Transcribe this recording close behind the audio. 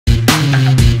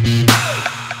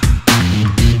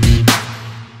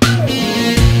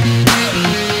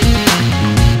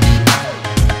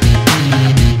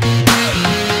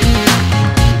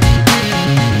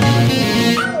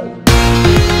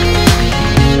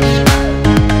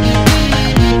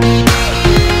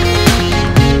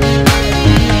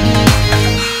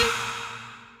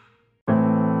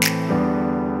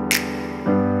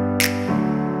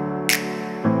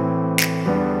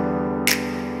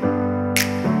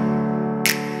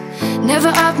Never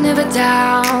up, never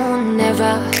down,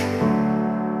 never.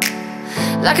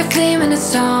 Like a theme in a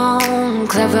song,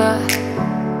 clever.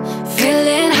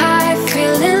 Feeling high,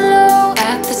 feeling low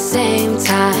at the same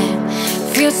time.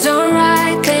 Feels so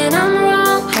right, then I'm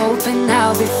wrong, hoping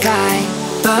I'll be fine.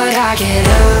 But I get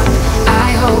up, I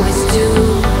always do.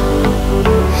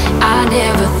 I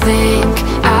never think,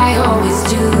 I always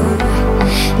do.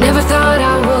 Never thought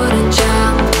I wouldn't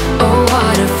jump, oh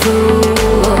what a fool.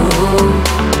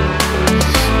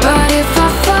 But if I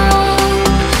fall,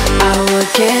 I will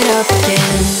get up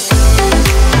again.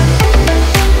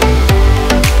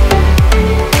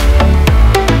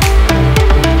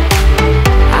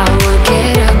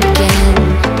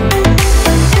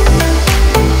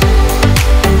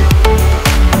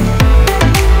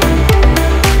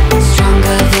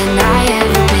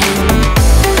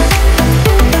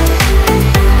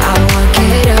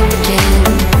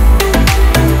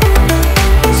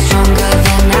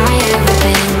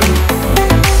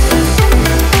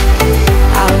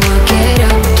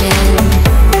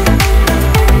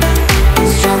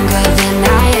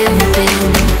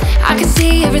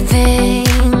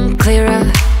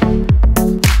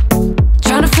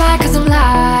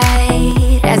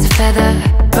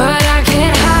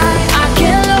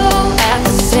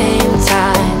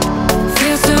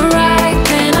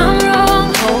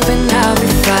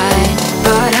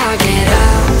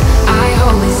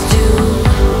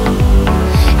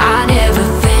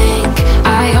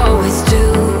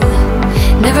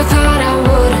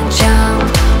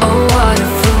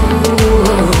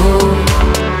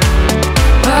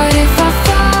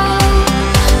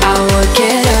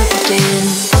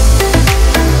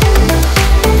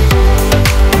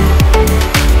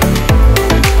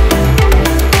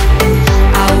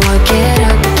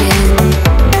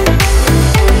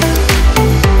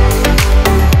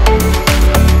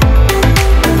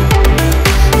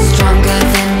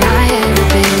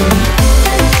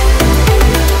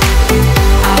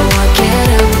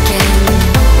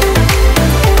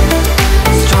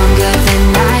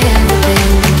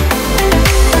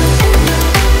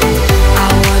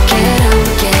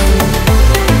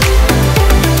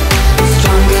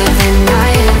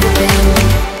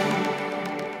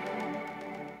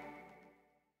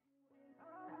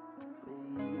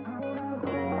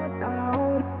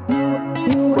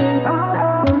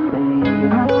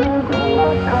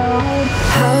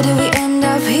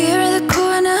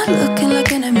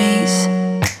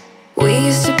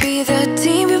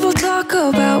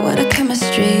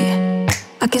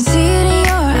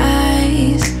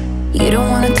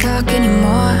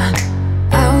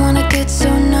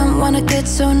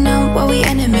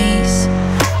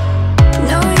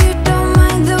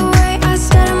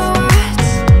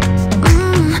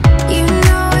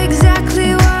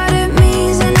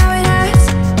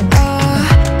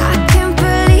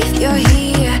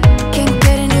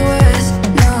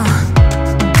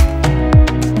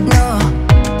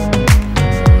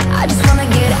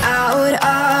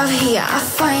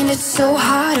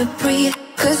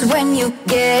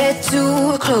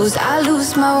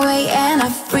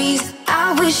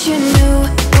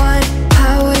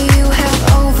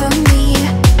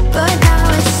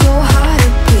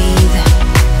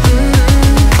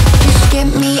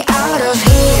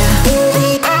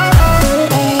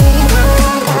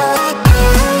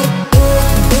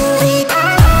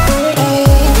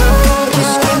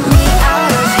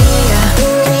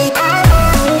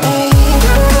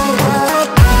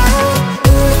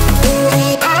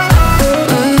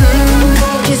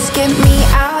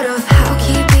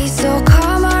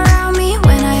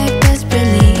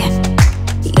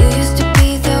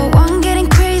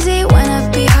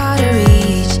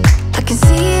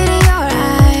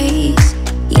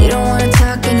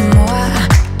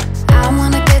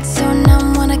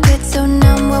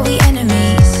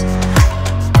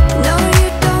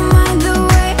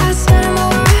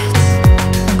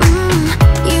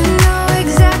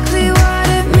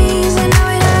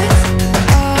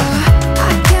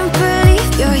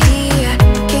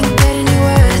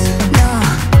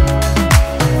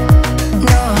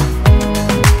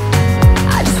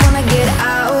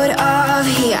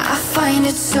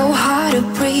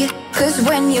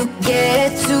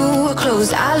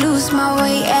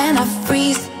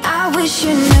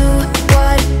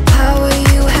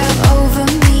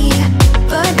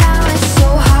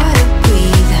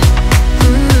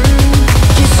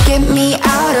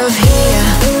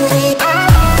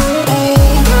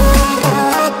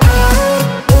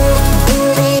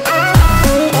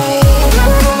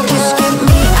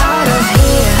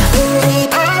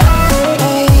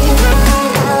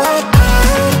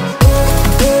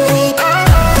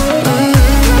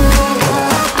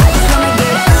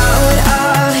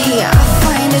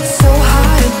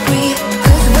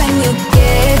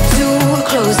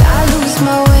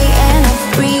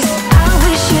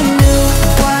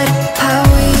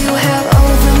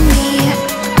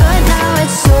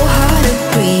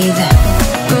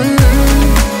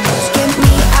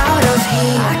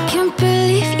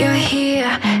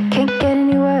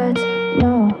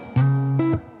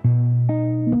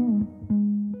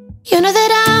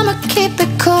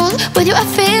 With you I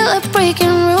feel like breaking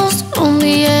rules, on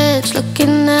the edge,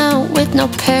 looking out with no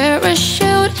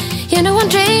parachute. You know I'm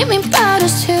dreaming about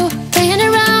us two, playing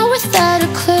around without a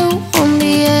clue, on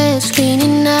the edge,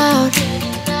 cleaning out.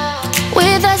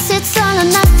 With us it's all or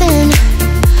nothing.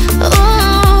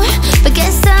 Ooh, but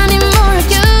guess I need more of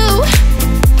you.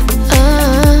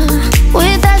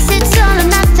 With us it's all or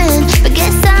nothing, but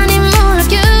guess I need more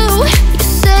of you. You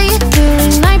say it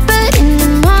during night, but in the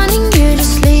morning you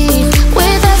just leave.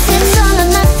 With us it's all or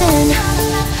nothing.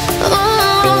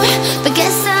 Ooh, but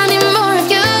guess I need more of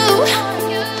you.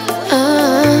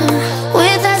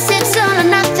 With us it's all or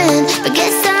nothing, but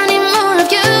guess I need more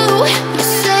of you. You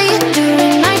say it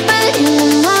during night, but in the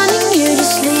morning you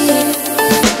just leave.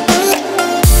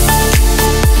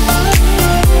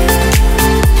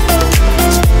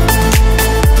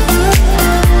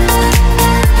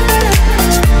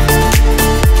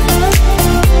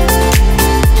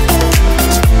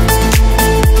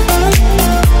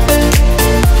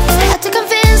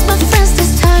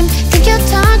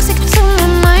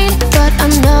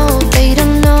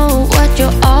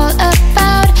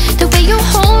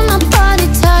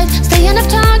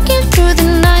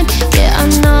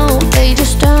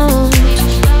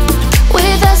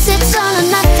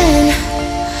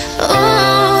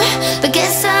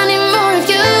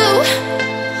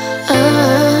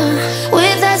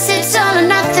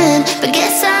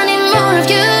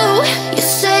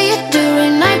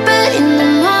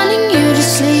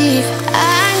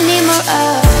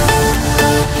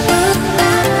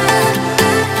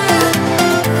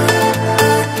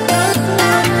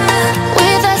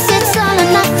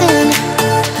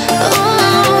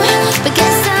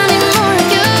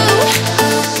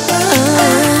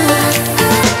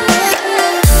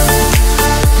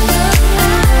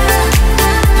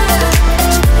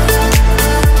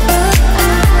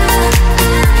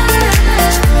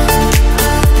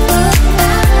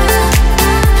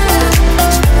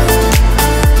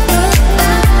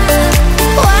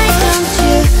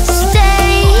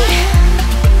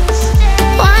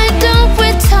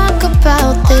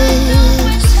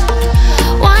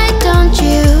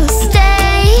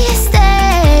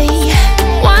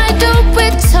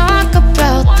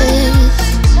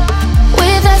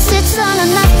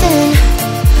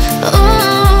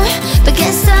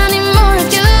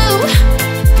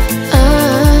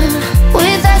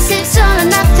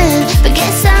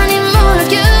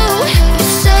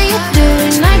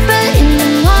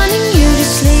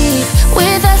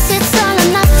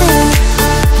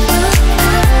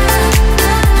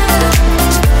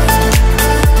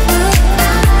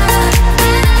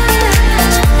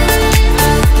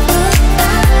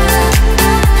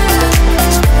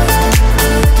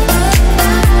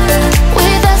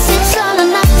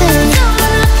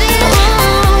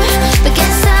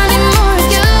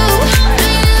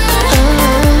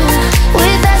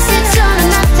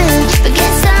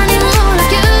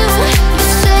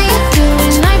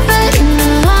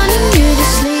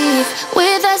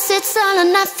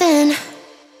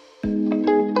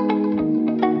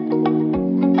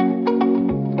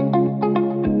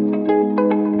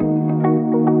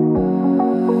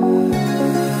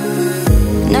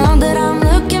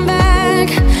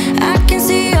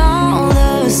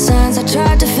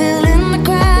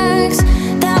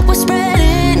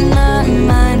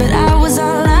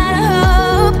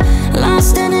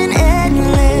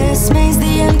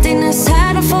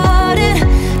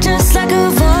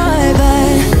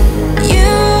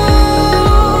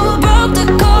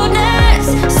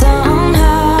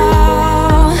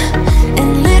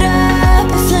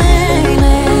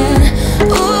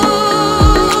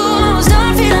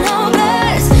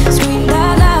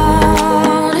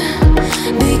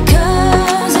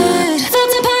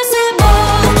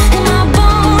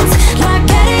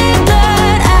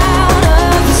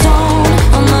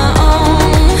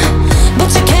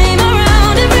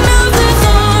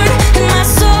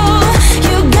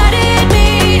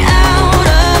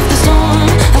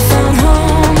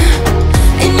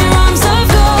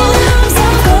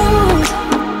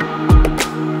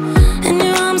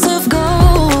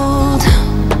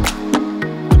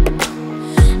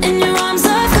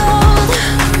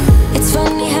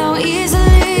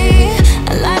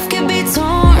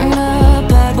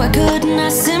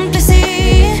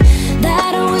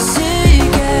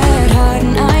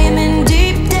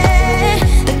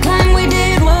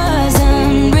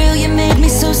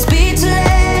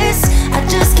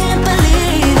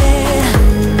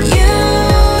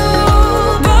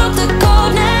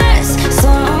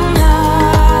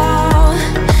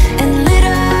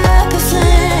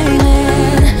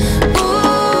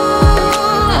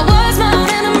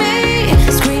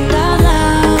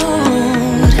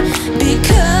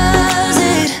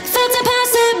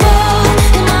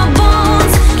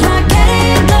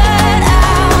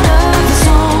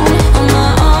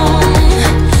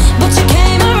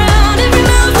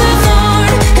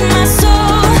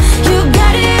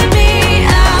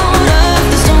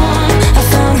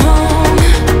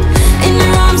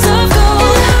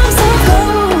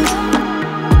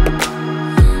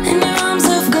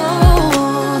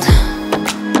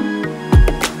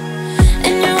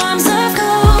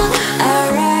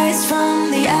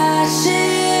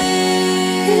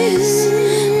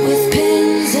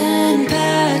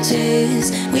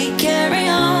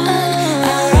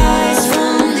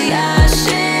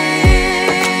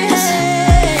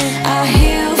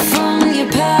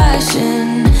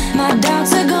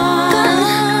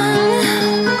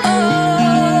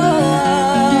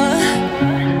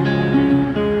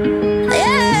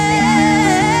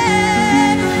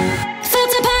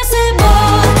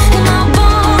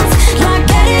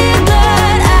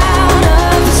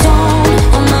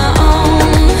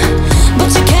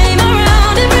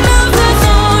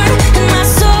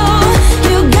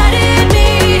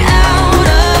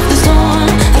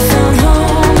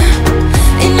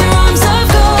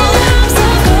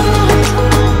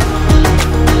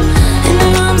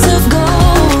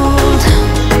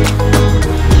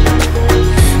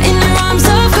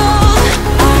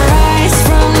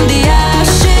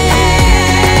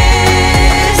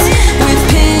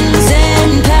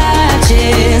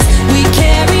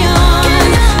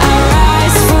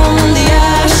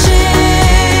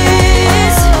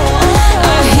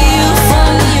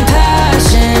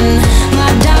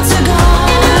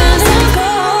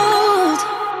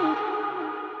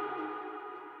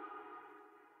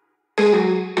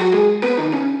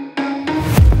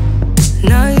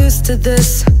 to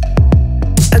this.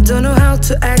 I don't know how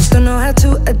to act, don't know how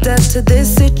to adapt to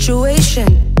this situation.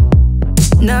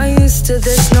 Not used to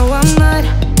this, no I'm not,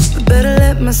 but better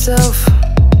let myself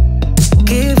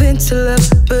give in to love,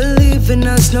 believe in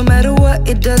us, no matter what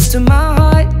it does to my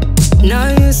heart.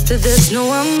 Not used to this, no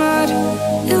I'm not.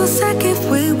 It was like if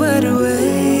we were to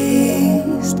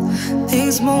waste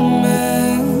these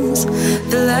moments,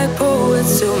 they're like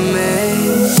poets to me.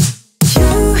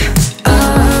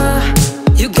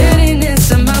 You getting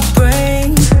into my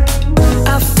brain,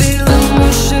 I feel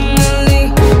emotionally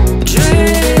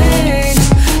drained.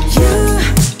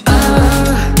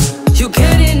 You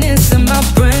getting into my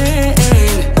brain,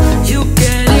 you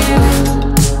getting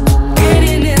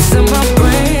into my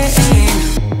brain.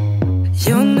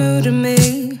 You're new to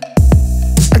me,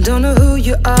 I don't know who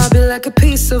you are, be like a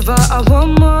piece of art. I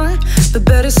want more, but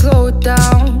better slow it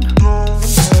down.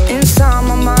 Inside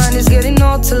my mind is getting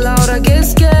all too loud, I get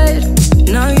scared.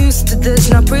 Not used to this,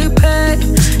 not prepared.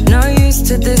 Not used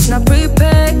to this, not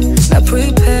prepared. Not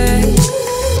prepared.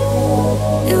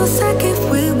 It was like if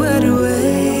we were to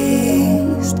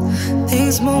waste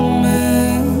these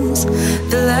moments,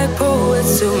 they're like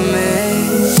poets to me.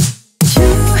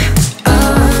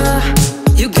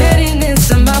 You getting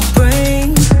into my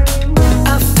brain,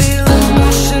 I feel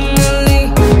emotionally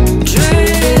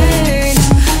drained.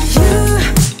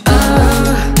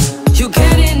 You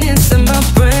getting into my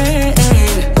brain,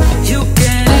 you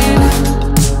getting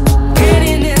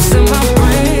into my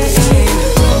brain.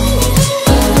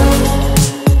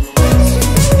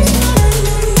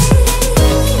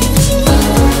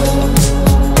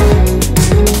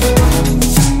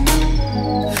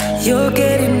 You're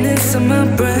getting into my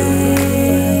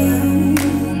brain,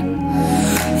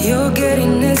 you're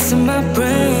getting into my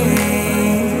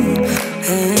brain,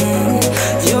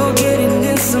 you're getting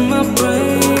into my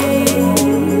brain,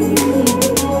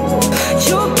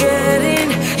 you're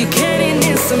getting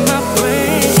into my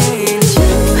brain.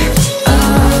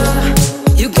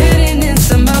 You getting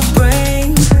into my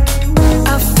brain,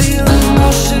 I feel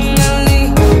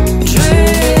emotionally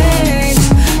drained.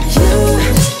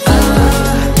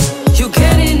 You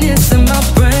getting into my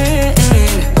brain,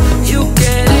 you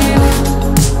getting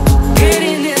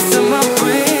into my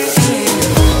brain.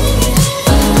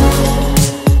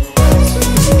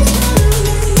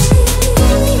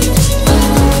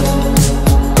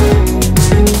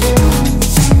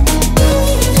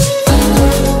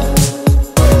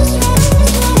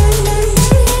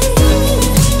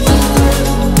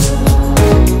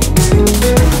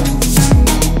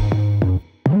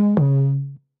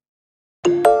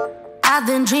 I've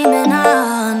been dreaming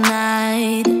all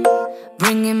night,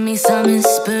 bringing me some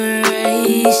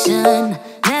inspiration.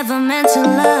 Never meant to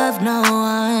love no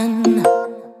one,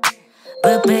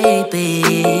 but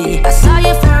baby, I saw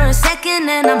you for a second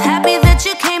and I'm happy that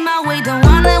you came my way. Don't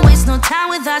wanna waste no time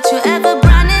without you ever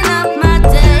brightening up my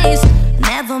days.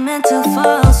 Never meant to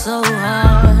fall so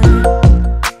hard.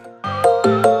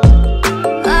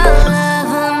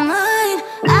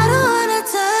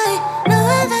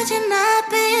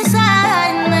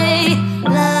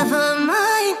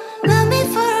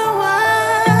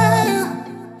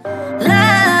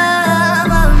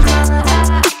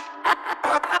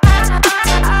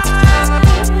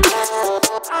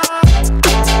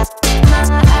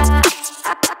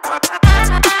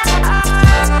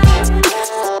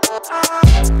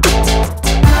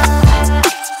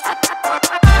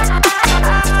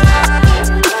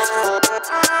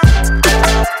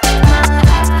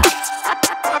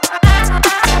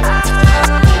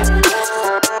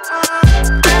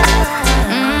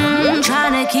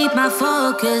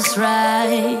 Focus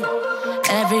right.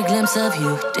 Every glimpse of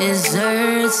you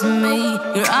deserts me.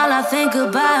 You're all I think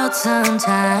about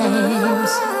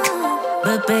sometimes.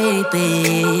 But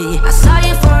baby, I saw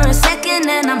you for a second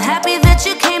and I'm happy that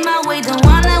you came my way. Don't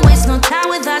wanna waste no time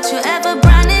without you ever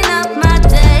brightening up my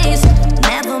days.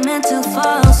 Never meant to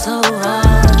fall so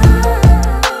hard.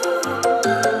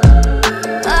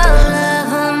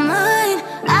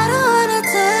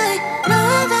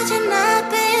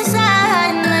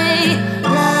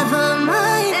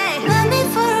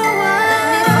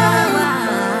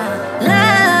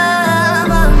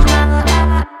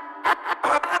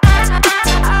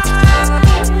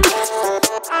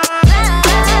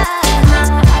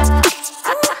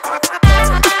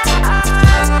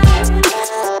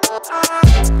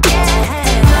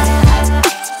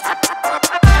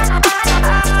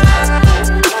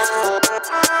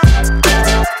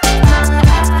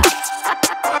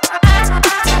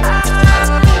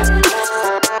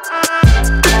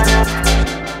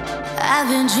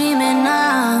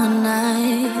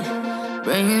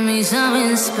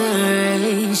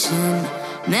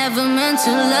 Never meant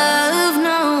to love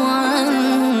no one.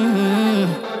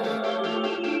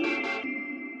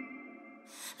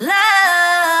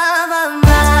 Love of mine.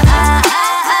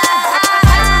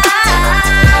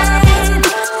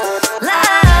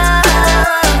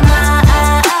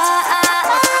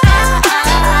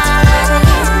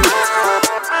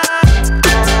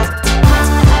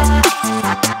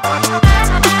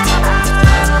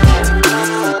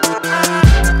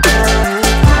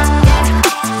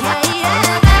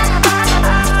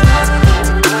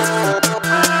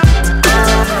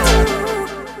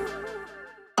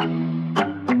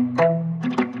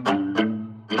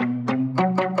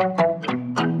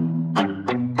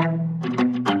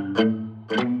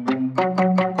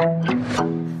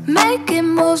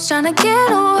 Trying to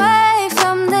get away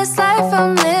from this life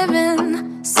I'm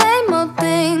living. Same old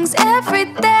things every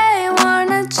day.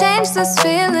 Wanna change this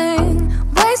feeling.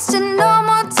 Wasting no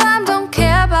more time. Don't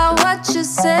care about what you're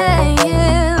saying.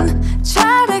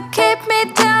 Try to keep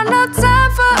me down. No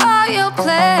time for all your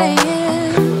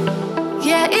playing.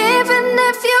 Yeah, even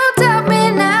if you doubt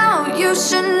me now, you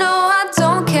should know I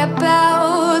don't care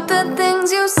about the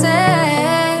things you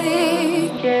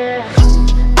say. Yeah,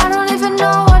 I don't even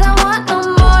know what I want no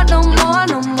more.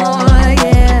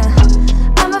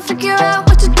 Figure out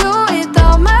what to do with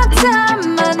all my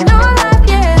time, my new life,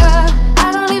 yeah.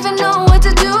 I don't even know what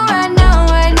to do right now,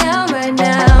 right now, right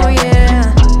now,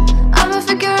 yeah. I'ma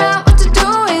figure out what to do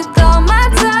with all my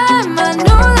time, my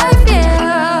new life,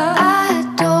 yeah. I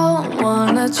don't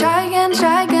wanna try again,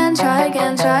 try again, try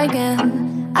again, try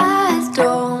again. I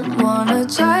don't wanna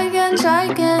try again, try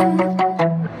again.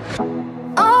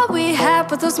 All we had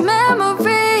were those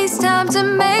memories, time to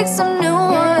make some new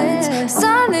ones.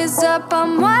 Sun is up,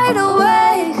 I'm wide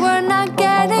awake, we're not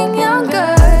getting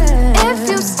younger. If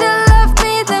you still love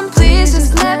me, then please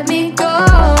just let me go.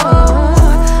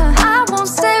 I won't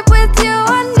stay with you,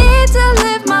 I need to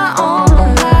live my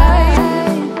own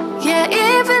life. Yeah,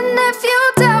 even if you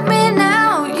doubt me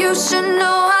now, you should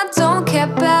know I don't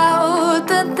care about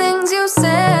the things you say.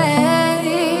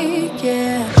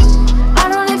 Yeah, I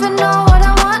don't even know what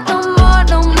I want no more,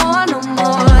 no more, no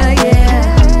more,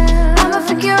 yeah. I'ma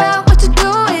figure out what to do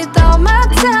with all my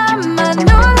time, my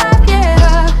new life,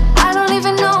 yeah. I don't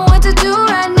even know what to do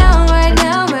right now, right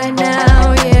now, right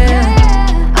now,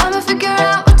 yeah. I'ma figure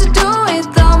out what to do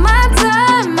with all my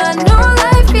time, my new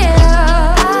life,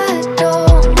 yeah. I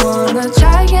don't wanna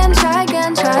try again, try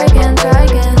again, try again, try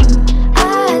again.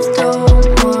 I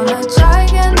don't wanna try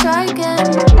again, try again.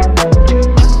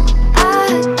 I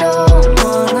don't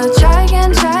wanna try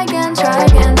again, try again, try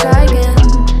again, try again.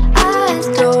 I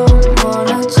don't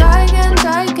wanna try again,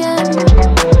 try again.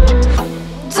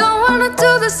 Don't wanna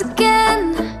do this again.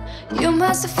 You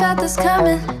must have felt this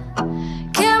coming.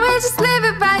 Can we just leave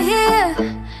it right here,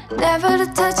 never to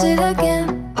touch it again?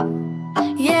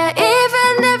 Yeah,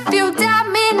 even if you doubt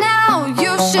me now,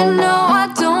 you should know I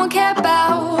don't care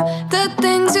about the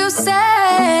things you say.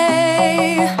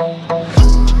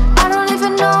 I don't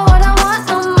even know what I want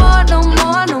no more, no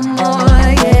more, no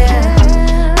more,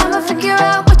 yeah. I'ma figure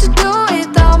out what to do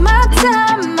with all my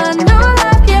time, my new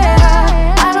life,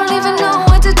 yeah. I don't even know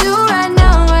what to do right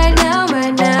now, right now,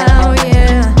 right now,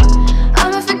 yeah.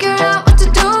 I'ma figure out what to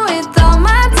do with all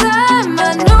my time,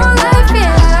 my new life,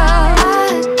 yeah.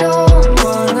 I don't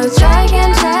wanna try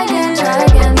again, try again, try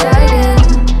again, try again.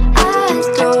 I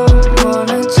don't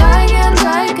wanna try again,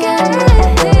 try again.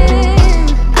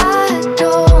 I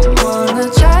don't wanna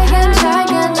try again, try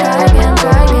again, try again,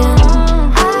 try again.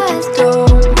 I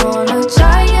don't wanna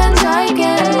try again, try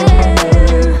again.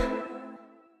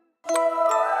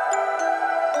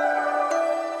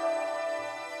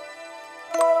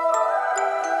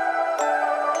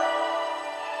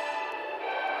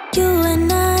 You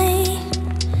and I,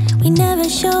 we never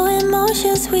show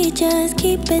emotions, we just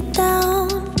keep it down,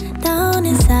 down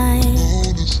inside.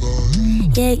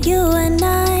 Yeah, you and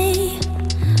I,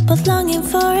 both longing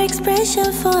for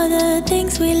expression for the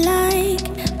things we like,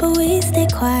 but we stay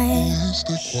quiet.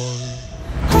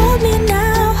 Hold me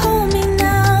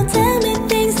now, tell me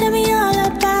things, tell me all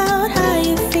about how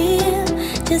you feel.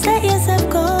 Just let yourself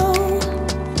go.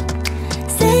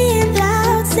 Say it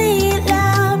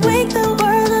loud, wake the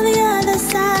world on the other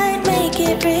side, make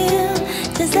it real.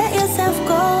 Just let yourself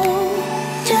go,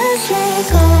 just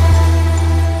let go.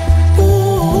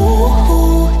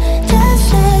 Ooh,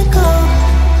 just let go.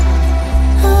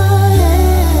 Oh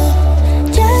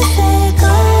yeah, just let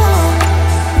go.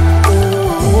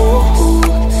 Ooh,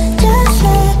 just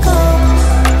let go.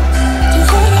 Just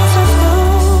let yourself go.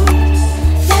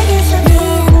 Let yourself go.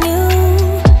 Me and you,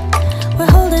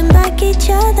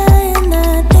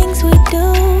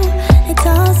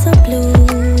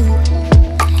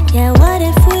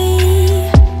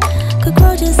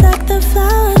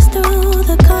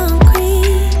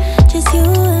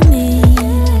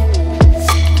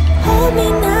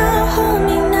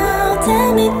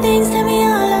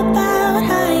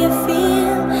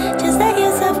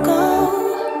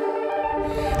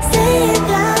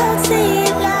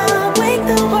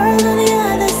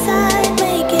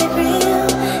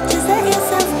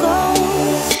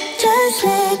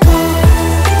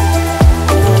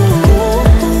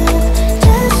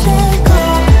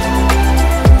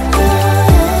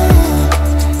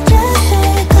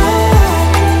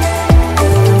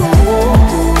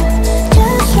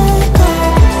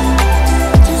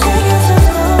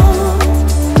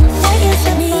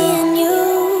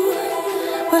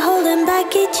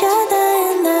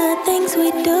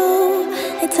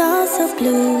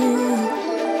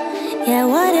 Yeah,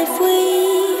 what if we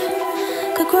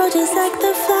could grow just like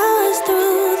the flowers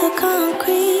through the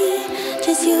concrete?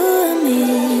 Just you and me.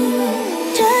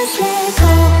 Just let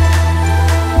go.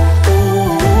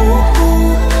 Ooh,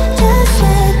 just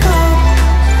let go.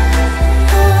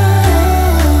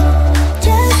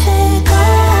 Just let go.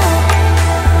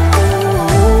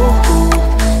 Ooh,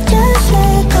 just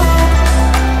let go.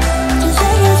 Just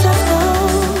let yourself go.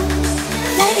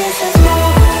 Let yourself go.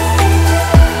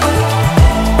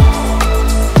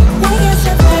 Let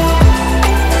yourself go.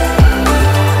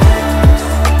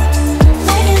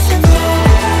 Let yourself go.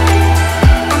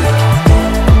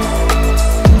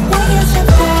 Let yourself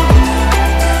go.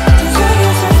 Just let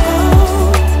yourself go.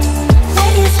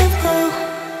 Let yourself go.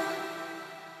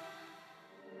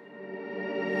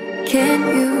 Can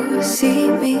you see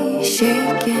me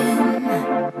shaking?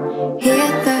 Hear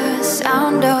the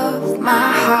sound of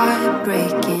my heart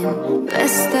breaking.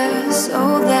 Bless the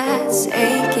soul that's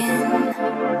aching,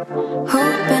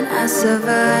 hoping I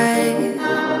survive.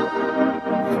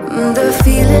 The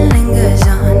feeling lingers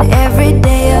on every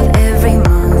day of every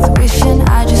month, wishing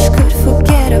I just could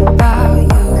forget about you.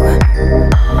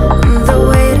 The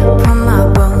weight upon my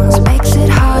bones makes it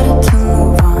harder to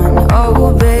move on.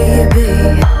 Oh baby,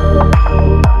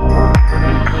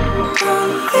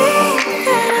 don't think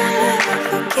that I'll ever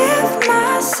forgive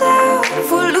myself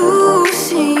for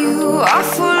losing you, or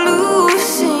for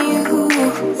losing you.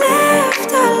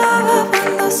 Left our love up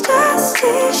on those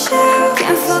dusty shelves.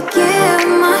 Can't forgive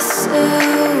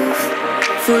myself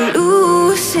for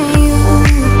losing you.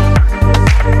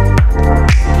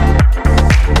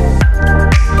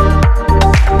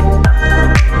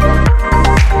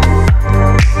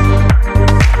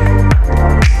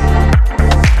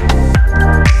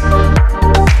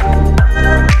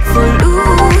 For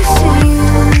losing you.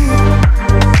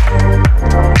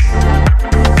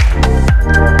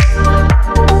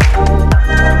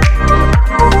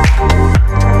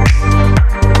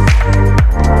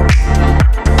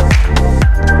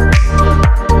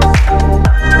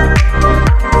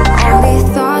 Only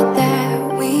thought that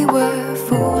we were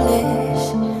foolish,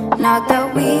 not that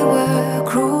we were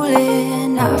cruel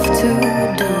enough to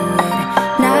do it.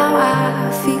 Now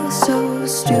I feel so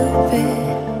stupid.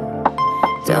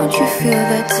 Don't you feel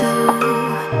that too?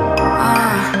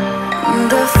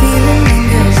 The feeling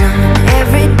lingers